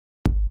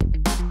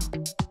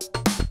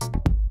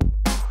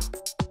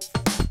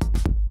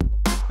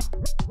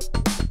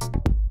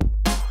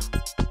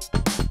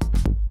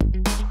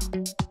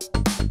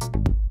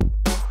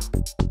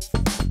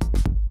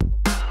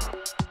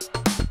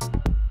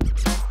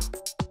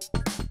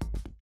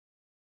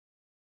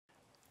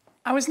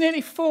I was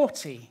nearly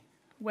 40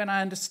 when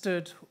I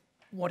understood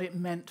what it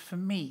meant for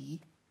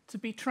me to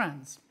be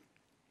trans.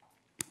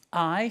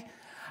 I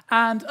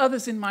and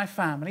others in my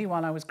family,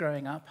 while I was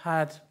growing up,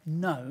 had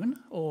known,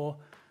 or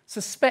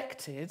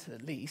suspected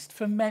at least,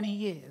 for many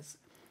years.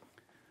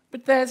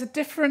 But there's a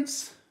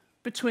difference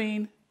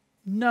between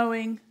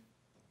knowing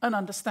and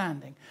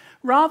understanding,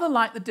 rather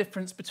like the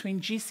difference between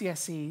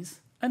GCSEs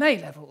and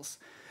A-levels.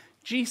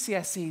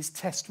 GCSEs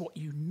test what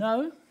you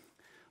know,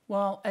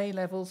 while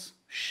A-levels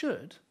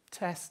should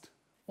test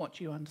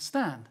what you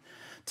understand.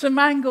 To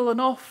mangle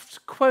an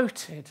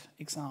oft-quoted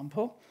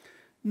example,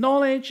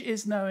 knowledge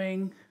is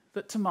knowing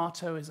that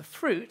tomato is a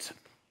fruit,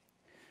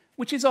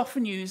 which is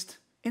often used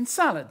in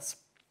salads.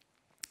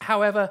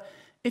 However,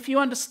 if you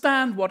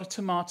understand what a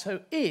tomato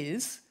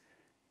is,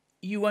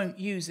 you won't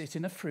use it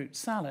in a fruit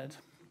salad.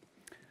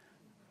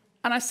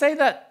 And I say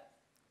that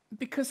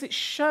because it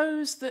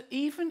shows that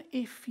even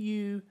if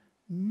you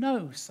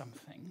know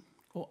something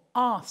or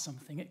are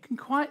something, it can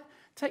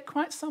take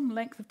quite some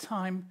length of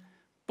time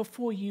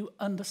before you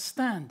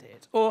understand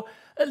it, or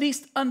at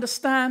least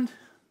understand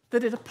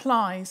that it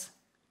applies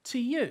to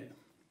you.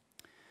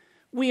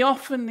 We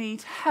often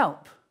need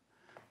help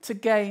to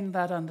gain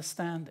that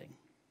understanding.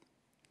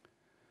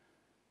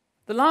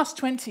 The last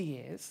 20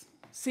 years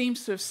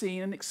seems to have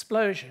seen an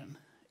explosion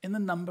in the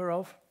number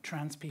of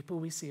trans people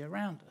we see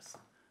around us,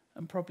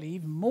 and probably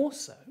even more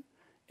so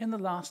in the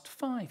last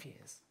 5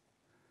 years.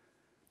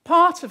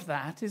 Part of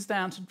that is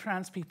down to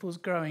trans people's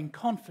growing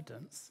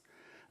confidence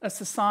as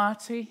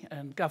society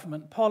and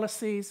government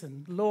policies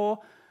and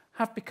law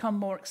have become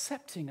more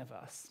accepting of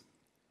us.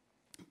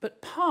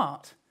 But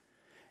part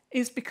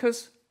is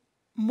because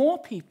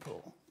more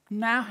people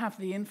now have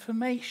the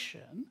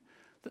information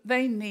that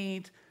they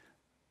need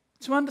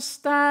to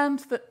understand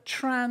that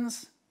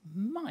trans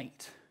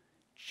might,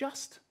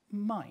 just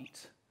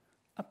might,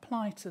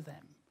 apply to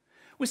them.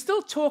 We're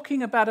still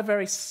talking about a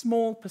very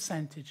small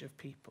percentage of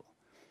people.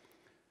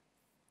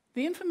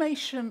 The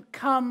information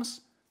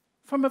comes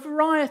from a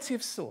variety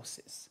of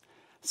sources,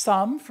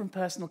 some from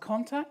personal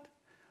contact,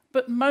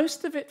 but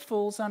most of it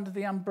falls under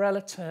the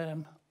umbrella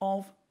term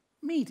of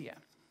media.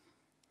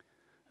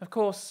 Of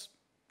course,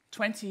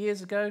 20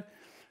 years ago,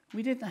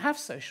 we didn't have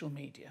social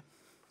media.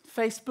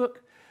 Facebook,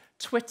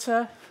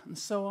 Twitter, and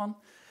so on.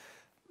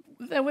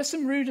 There were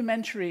some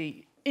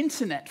rudimentary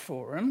internet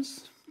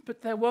forums,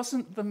 but there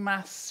wasn't the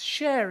mass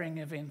sharing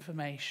of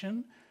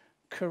information,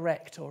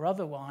 correct or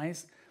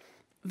otherwise,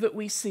 that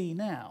we see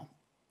now.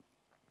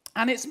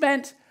 And it's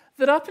meant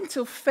that up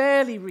until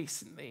fairly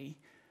recently,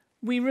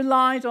 we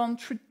relied on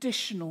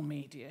traditional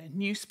media,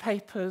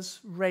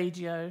 newspapers,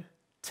 radio,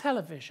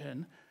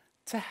 television,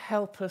 to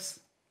help us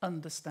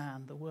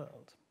understand the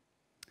world.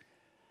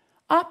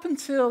 Up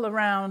until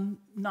around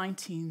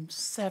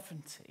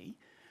 1970,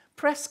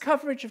 press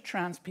coverage of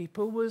trans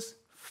people was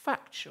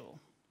factual,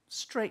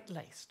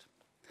 straight-laced.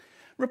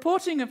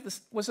 Reporting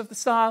was of the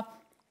style,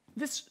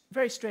 this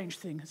very strange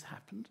thing has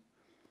happened,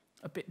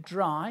 a bit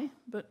dry,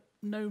 but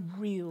no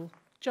real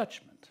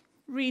judgment.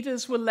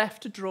 Readers were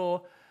left to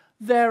draw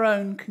their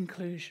own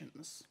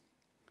conclusions.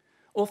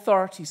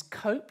 Authorities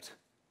coped,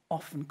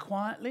 often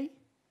quietly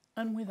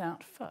and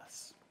without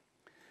fuss.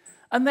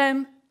 And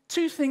then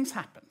two things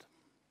happened.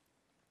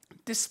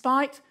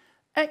 Despite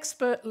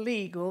expert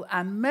legal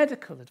and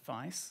medical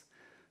advice,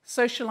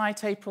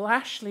 socialite April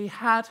Ashley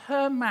had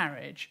her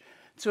marriage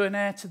to an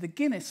heir to the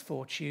Guinness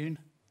fortune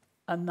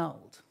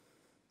annulled.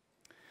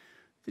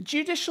 The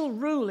judicial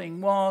ruling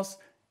was,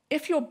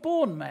 if you're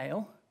born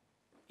male,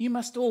 you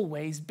must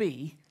always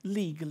be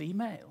legally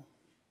male.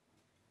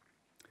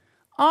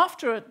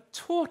 After a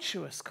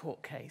tortuous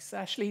court case,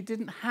 Ashley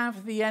didn't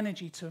have the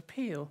energy to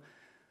appeal,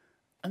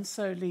 and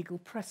so legal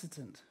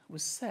precedent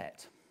was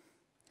set.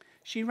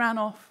 She ran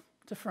off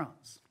to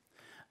France.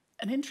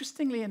 And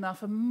interestingly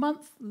enough, a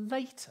month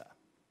later,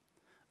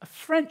 a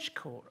French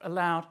court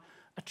allowed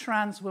a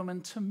trans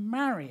woman to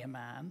marry a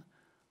man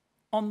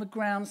on the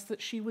grounds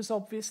that she was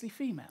obviously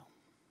female.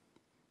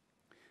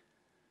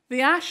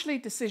 The Ashley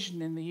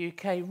decision in the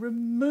UK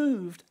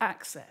removed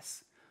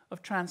access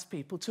of trans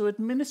people to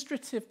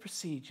administrative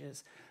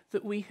procedures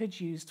that we had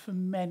used for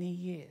many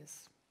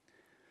years.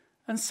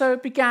 And so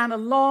it began a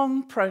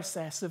long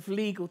process of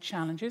legal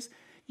challenges,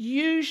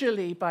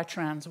 usually by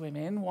trans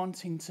women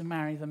wanting to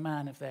marry the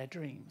man of their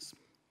dreams.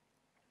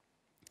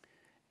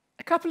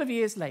 A couple of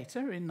years later,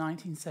 in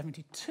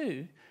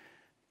 1972,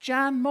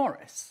 Jan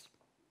Morris,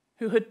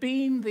 who had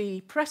been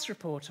the press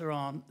reporter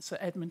on Sir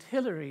Edmund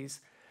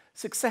Hillary's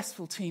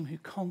successful team who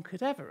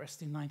conquered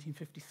Everest in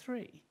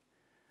 1953,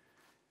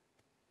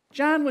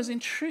 Jan was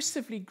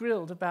intrusively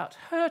grilled about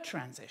her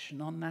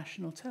transition on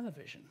national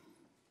television.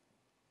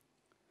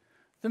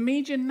 The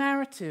media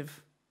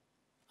narrative,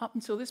 up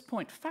until this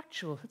point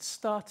factual, had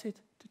started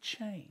to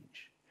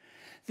change.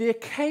 The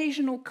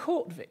occasional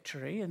court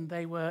victory, and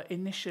they were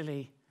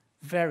initially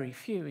very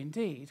few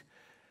indeed,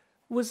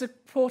 was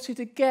reported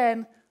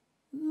again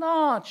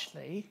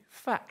largely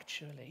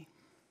factually.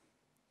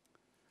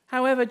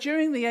 However,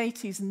 during the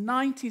 80s and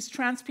 90s,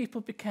 trans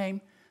people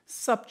became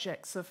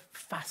subjects of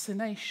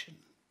fascination.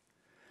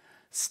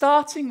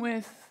 starting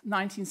with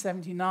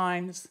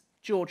 1979's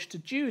George to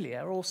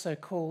Julia, also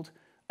called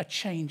A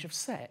Change of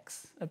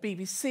Sex, a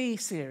BBC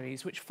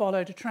series which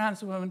followed a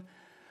trans woman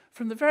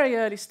from the very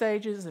early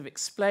stages of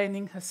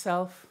explaining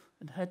herself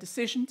and her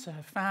decision to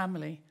her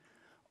family,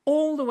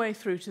 all the way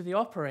through to the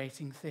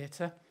operating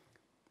theatre,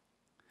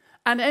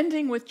 and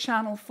ending with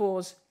Channel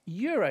 4's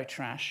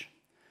Eurotrash,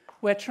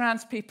 where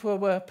trans people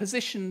were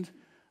positioned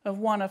as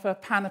one of a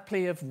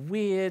panoply of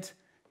weird,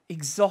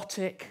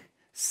 exotic,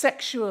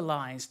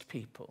 sexualised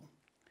people.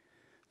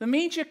 The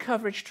media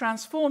coverage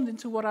transformed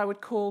into what I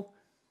would call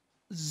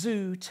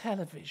zoo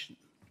television.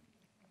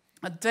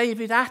 A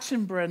David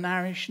Attenborough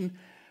narration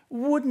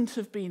wouldn't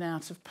have been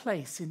out of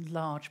place in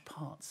large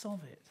parts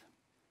of it.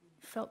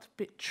 It felt a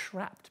bit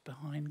trapped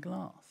behind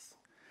glass.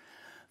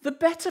 The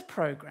better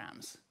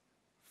programmes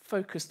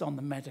focused on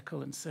the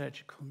medical and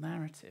surgical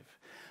narrative.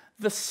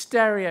 The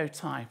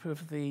stereotype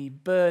of the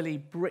burly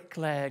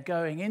bricklayer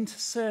going into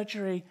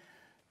surgery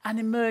and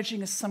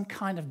emerging as some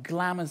kind of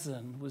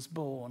glamazon was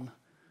born,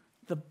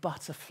 the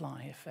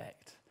butterfly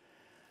effect.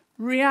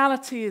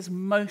 Reality is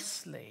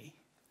mostly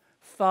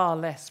far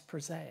less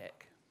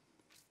prosaic.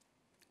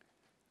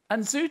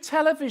 And zoo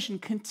television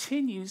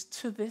continues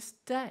to this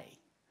day.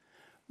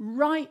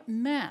 Right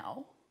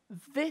now,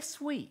 this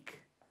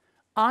week,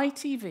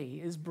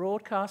 ITV is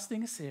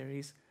broadcasting a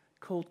series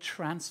called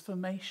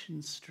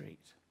Transformation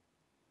Street.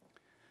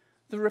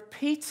 The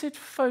repeated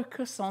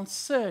focus on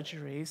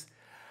surgeries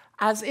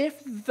as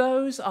if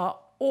those are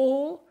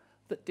all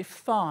that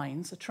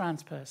defines a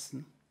trans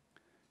person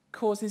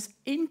causes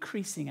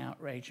increasing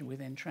outrage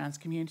within trans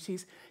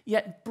communities,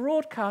 yet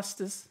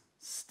broadcasters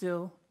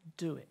still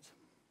do it.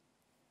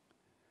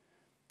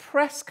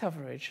 Press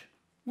coverage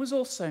was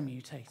also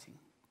mutating.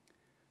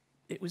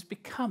 It was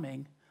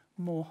becoming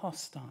more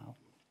hostile.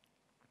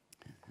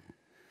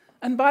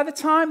 And by the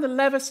time the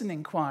Leveson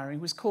inquiry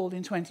was called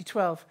in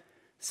 2012,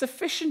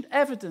 sufficient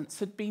evidence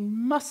had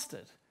been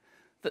mustered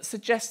that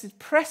suggested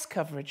press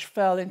coverage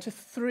fell into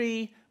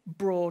three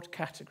broad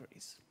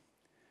categories.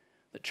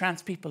 That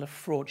trans people are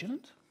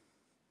fraudulent,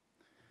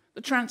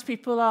 that trans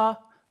people are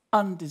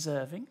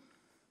undeserving,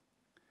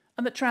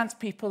 and that trans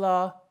people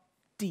are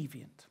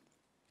deviant.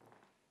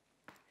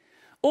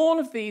 All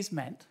of these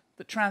meant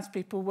that trans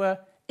people were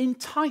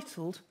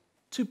entitled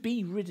to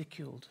be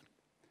ridiculed.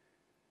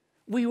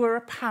 We were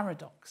a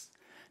paradox.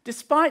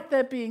 Despite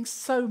there being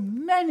so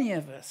many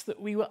of us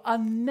that we were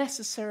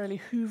unnecessarily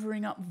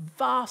hoovering up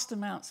vast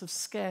amounts of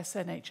scarce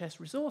NHS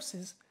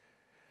resources,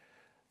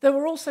 there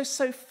were also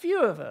so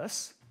few of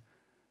us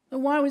that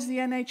why was the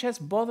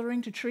NHS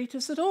bothering to treat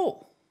us at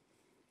all?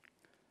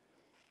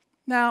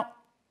 Now,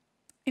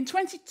 in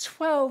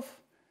 2012,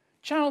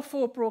 Channel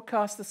 4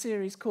 broadcast the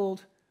series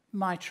called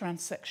My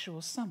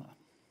Transsexual Summer.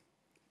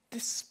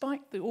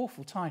 Despite the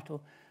awful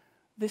title,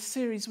 this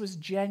series was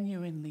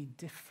genuinely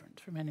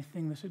different from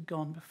anything that had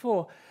gone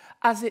before,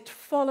 as it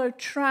followed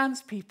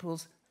trans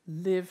people's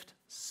lived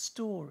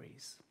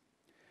stories.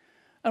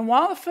 And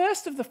while the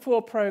first of the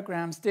 4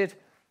 programmes did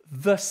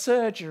the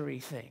surgery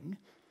thing,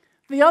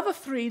 the other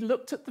 3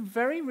 looked at the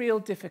very real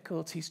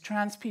difficulties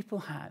trans people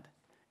had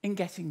in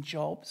getting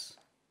jobs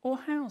or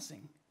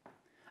housing,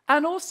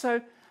 and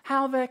also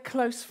how their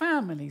close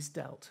families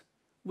dealt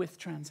with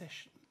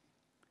transition.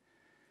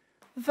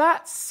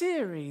 That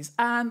series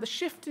and the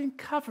shift in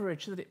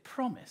coverage that it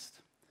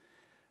promised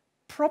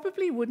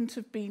probably wouldn't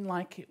have been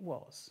like it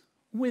was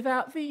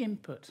without the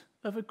input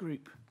of a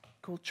group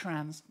called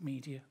Trans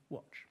Media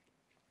Watch.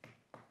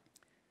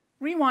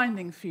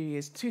 Rewinding a few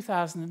years,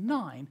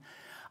 2009,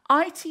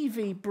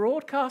 ITV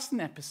broadcast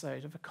an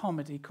episode of a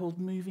comedy called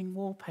Moving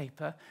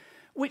Wallpaper,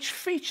 which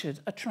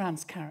featured a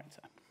trans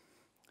character.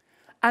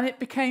 And it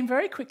became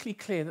very quickly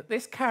clear that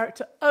this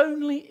character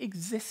only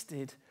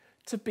existed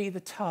to be the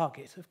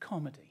target of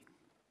comedy.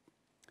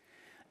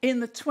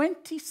 In the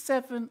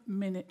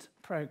 27-minute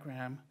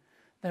programme,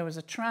 there was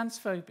a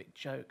transphobic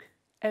joke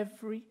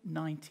every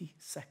 90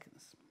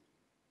 seconds.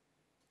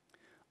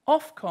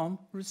 Ofcom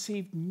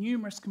received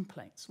numerous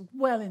complaints,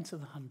 well into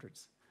the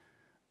hundreds,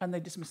 and they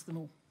dismissed them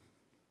all.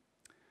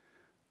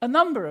 A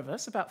number of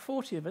us, about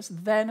 40 of us,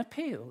 then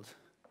appealed,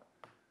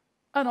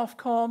 and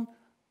Ofcom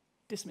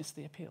dismissed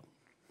the appeal.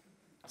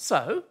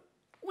 So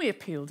we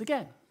appealed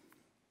again.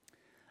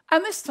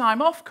 And this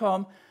time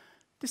Ofcom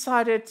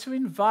decided to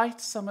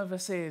invite some of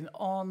us in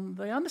on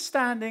the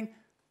understanding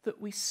that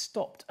we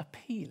stopped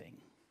appealing.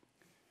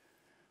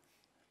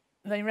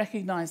 They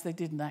recognised they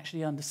didn't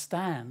actually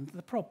understand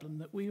the problem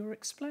that we were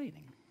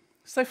explaining.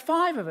 So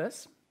 5 of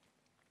us,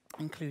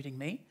 including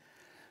me,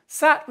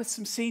 sat with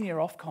some senior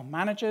Ofcom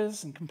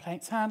managers and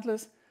complaints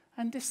handlers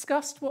and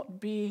discussed what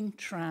being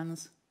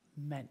trans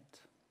meant,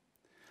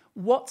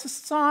 what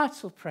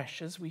societal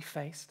pressures we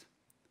faced,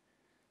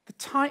 the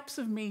types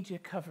of media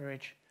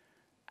coverage,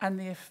 and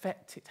the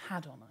effect it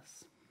had on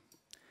us.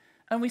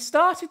 And we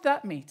started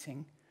that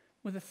meeting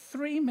with a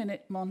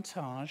 3-minute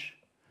montage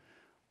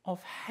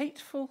of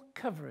hateful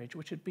coverage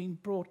which had been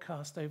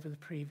broadcast over the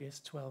previous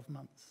 12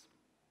 months.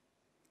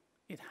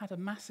 It had a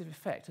massive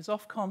effect as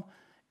Ofcom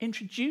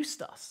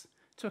introduced us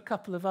to a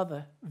couple of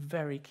other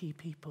very key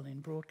people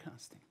in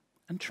broadcasting.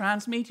 And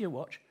Transmedia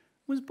Watch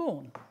was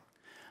born.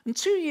 And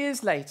 2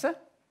 years later,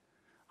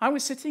 I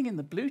was sitting in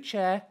the blue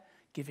chair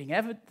giving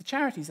the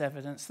charity's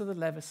evidence to the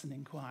Leveson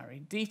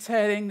inquiry,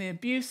 detailing the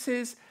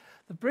abuses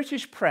the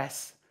British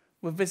press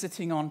were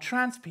visiting on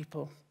trans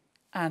people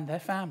and their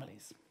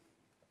families.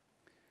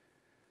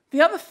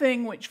 The other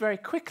thing which very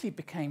quickly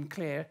became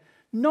clear,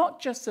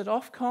 not just at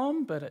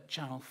Ofcom, but at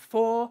Channel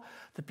 4,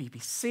 the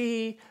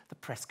BBC, the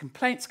Press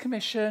Complaints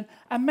Commission,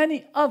 and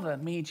many other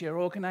media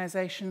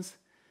organisations,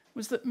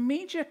 was that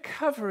media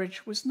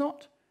coverage was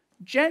not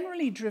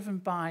generally driven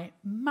by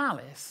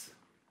malice,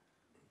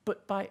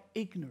 but by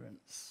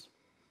ignorance.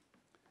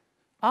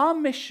 Our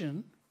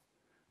mission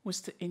was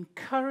to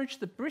encourage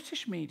the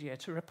British media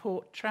to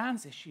report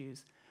trans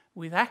issues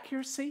with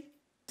accuracy,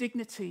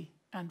 dignity,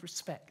 and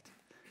respect.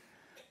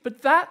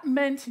 But that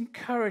meant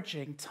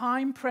encouraging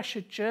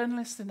time-pressured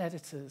journalists and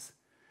editors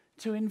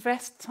to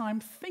invest time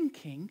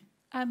thinking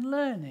and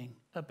learning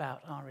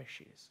about our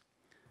issues.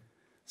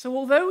 So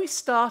although we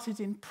started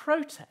in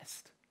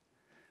protest,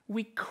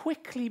 we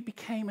quickly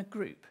became a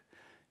group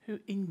who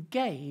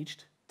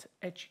engaged to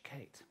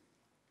educate.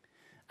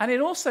 And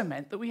it also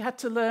meant that we had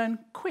to learn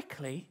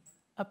quickly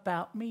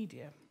about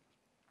media.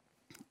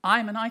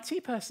 I'm an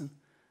IT person.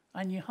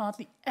 I knew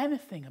hardly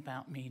anything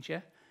about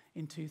media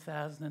in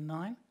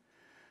 2009.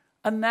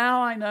 And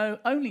now I know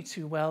only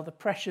too well the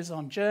pressures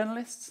on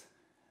journalists,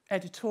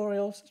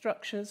 editorial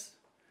structures,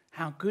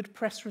 how good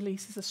press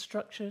releases are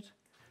structured,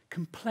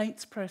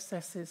 complaints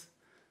processes,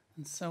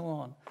 and so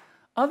on.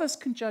 Others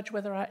can judge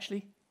whether I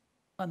actually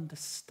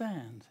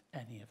understand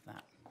any of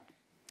that.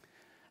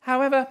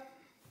 However,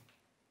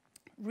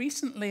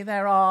 recently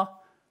there are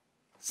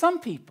some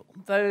people,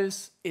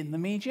 those in the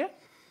media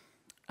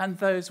and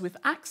those with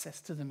access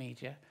to the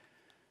media,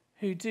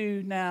 who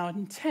do now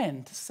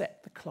intend to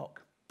set the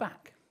clock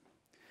back.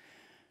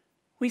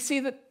 We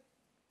see that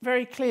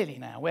very clearly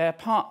now, where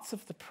parts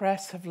of the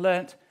press have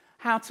learnt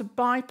how to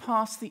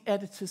bypass the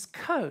editor's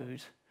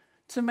code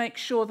to make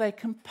sure they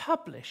can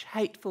publish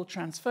hateful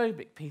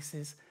transphobic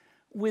pieces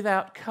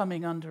without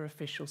coming under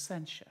official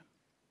censure.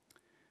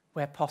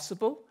 Where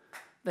possible,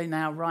 they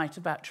now write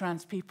about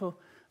trans people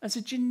as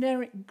a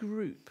generic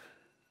group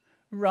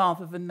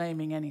rather than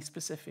naming any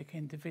specific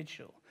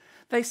individual.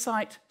 They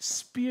cite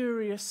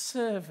spurious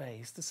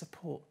surveys to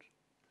support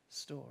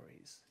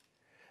stories.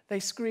 They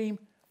scream,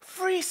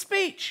 "Free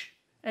speech!"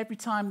 every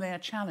time they are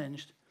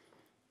challenged,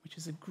 which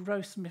is a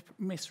gross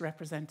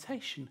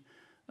misrepresentation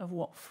of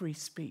what free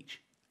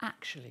speech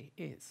actually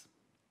is.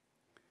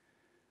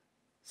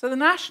 So the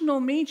national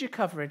media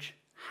coverage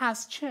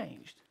has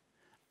changed,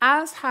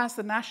 as has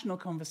the national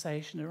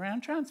conversation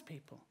around trans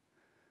people.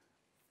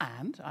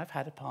 And I've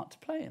had a part to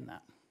play in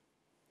that.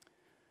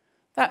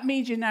 That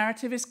media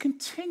narrative is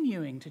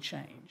continuing to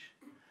change.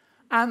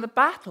 And the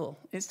battle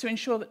is to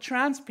ensure that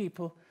trans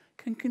people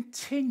can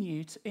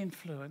continue to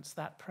influence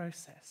that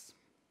process.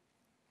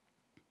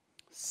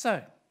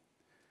 So,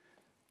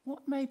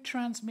 what made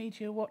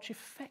Transmedia Watch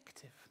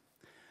effective?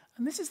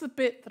 And this is the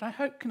bit that I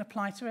hope can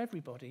apply to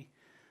everybody.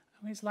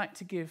 I always like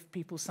to give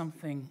people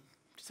something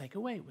to take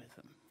away with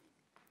them.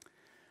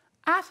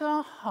 At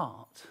our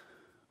heart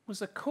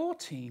was a core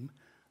team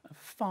of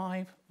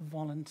 5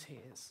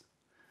 volunteers,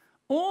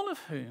 all of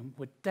whom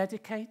were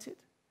dedicated,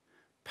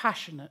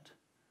 passionate,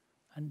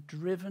 and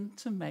driven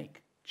to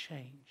make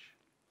change.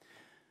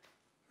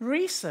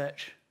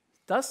 Research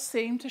does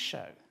seem to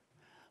show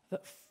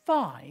that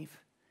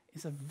 5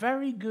 is a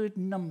very good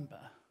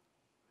number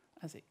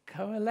as it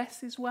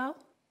coalesces well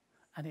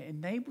and it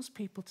enables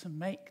people to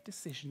make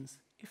decisions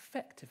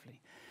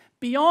effectively.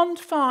 Beyond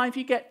 5,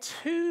 you get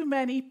too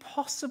many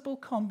possible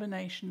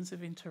combinations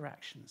of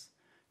interactions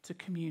to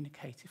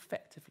communicate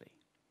effectively.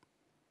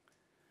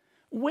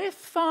 With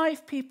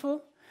 5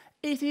 people,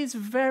 it is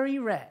very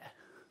rare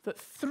that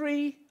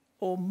 3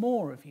 or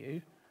more of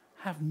you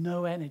have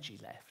no energy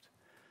left.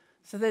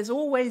 So there's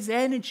always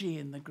energy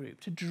in the group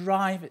to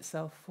drive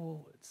itself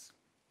forwards.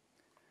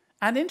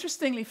 And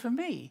interestingly for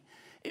me,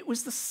 it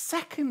was the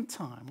second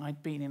time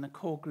I'd been in a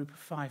core group of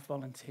 5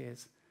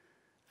 volunteers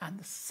and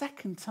the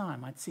second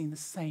time I'd seen the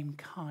same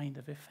kind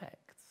of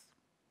effects.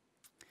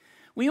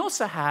 We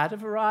also had a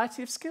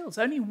variety of skills.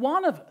 Only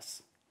one of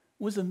us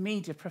was a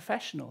media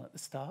professional at the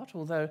start,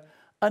 although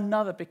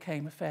another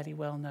became a fairly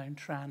well-known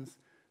trans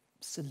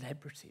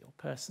celebrity or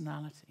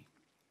personality.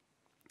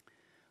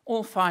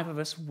 All 5 of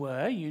us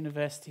were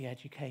university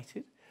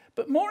educated,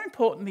 but more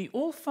importantly,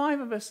 all 5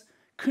 of us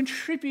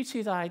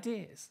contributed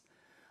ideas,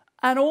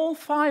 and all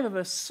 5 of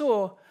us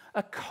saw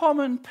a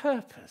common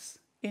purpose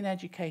in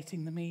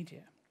educating the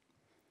media.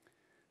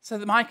 So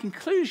that my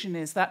conclusion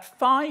is that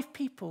 5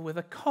 people with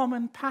a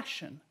common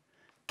passion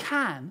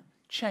can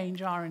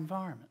change our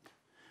environment.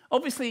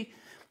 Obviously,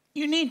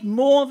 you need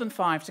more than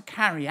 5 to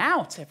carry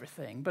out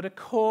everything, but a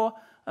core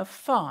of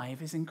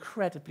 5 is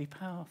incredibly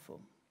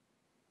powerful.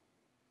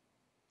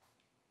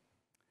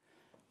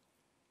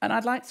 And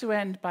I'd like to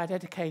end by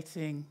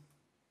dedicating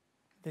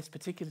this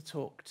particular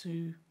talk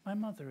to my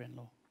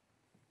mother-in-law.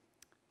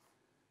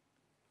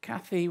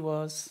 Kathy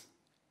was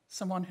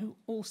someone who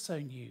also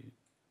knew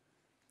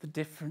the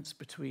difference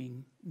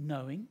between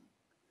knowing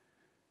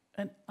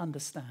and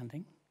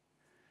understanding,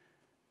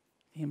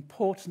 the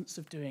importance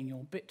of doing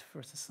your bit for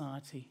a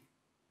society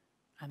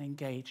and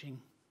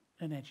engaging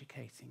and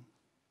educating.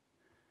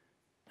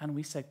 And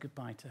we said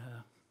goodbye to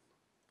her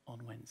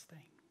on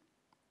Wednesday.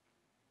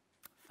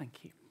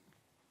 Thank you.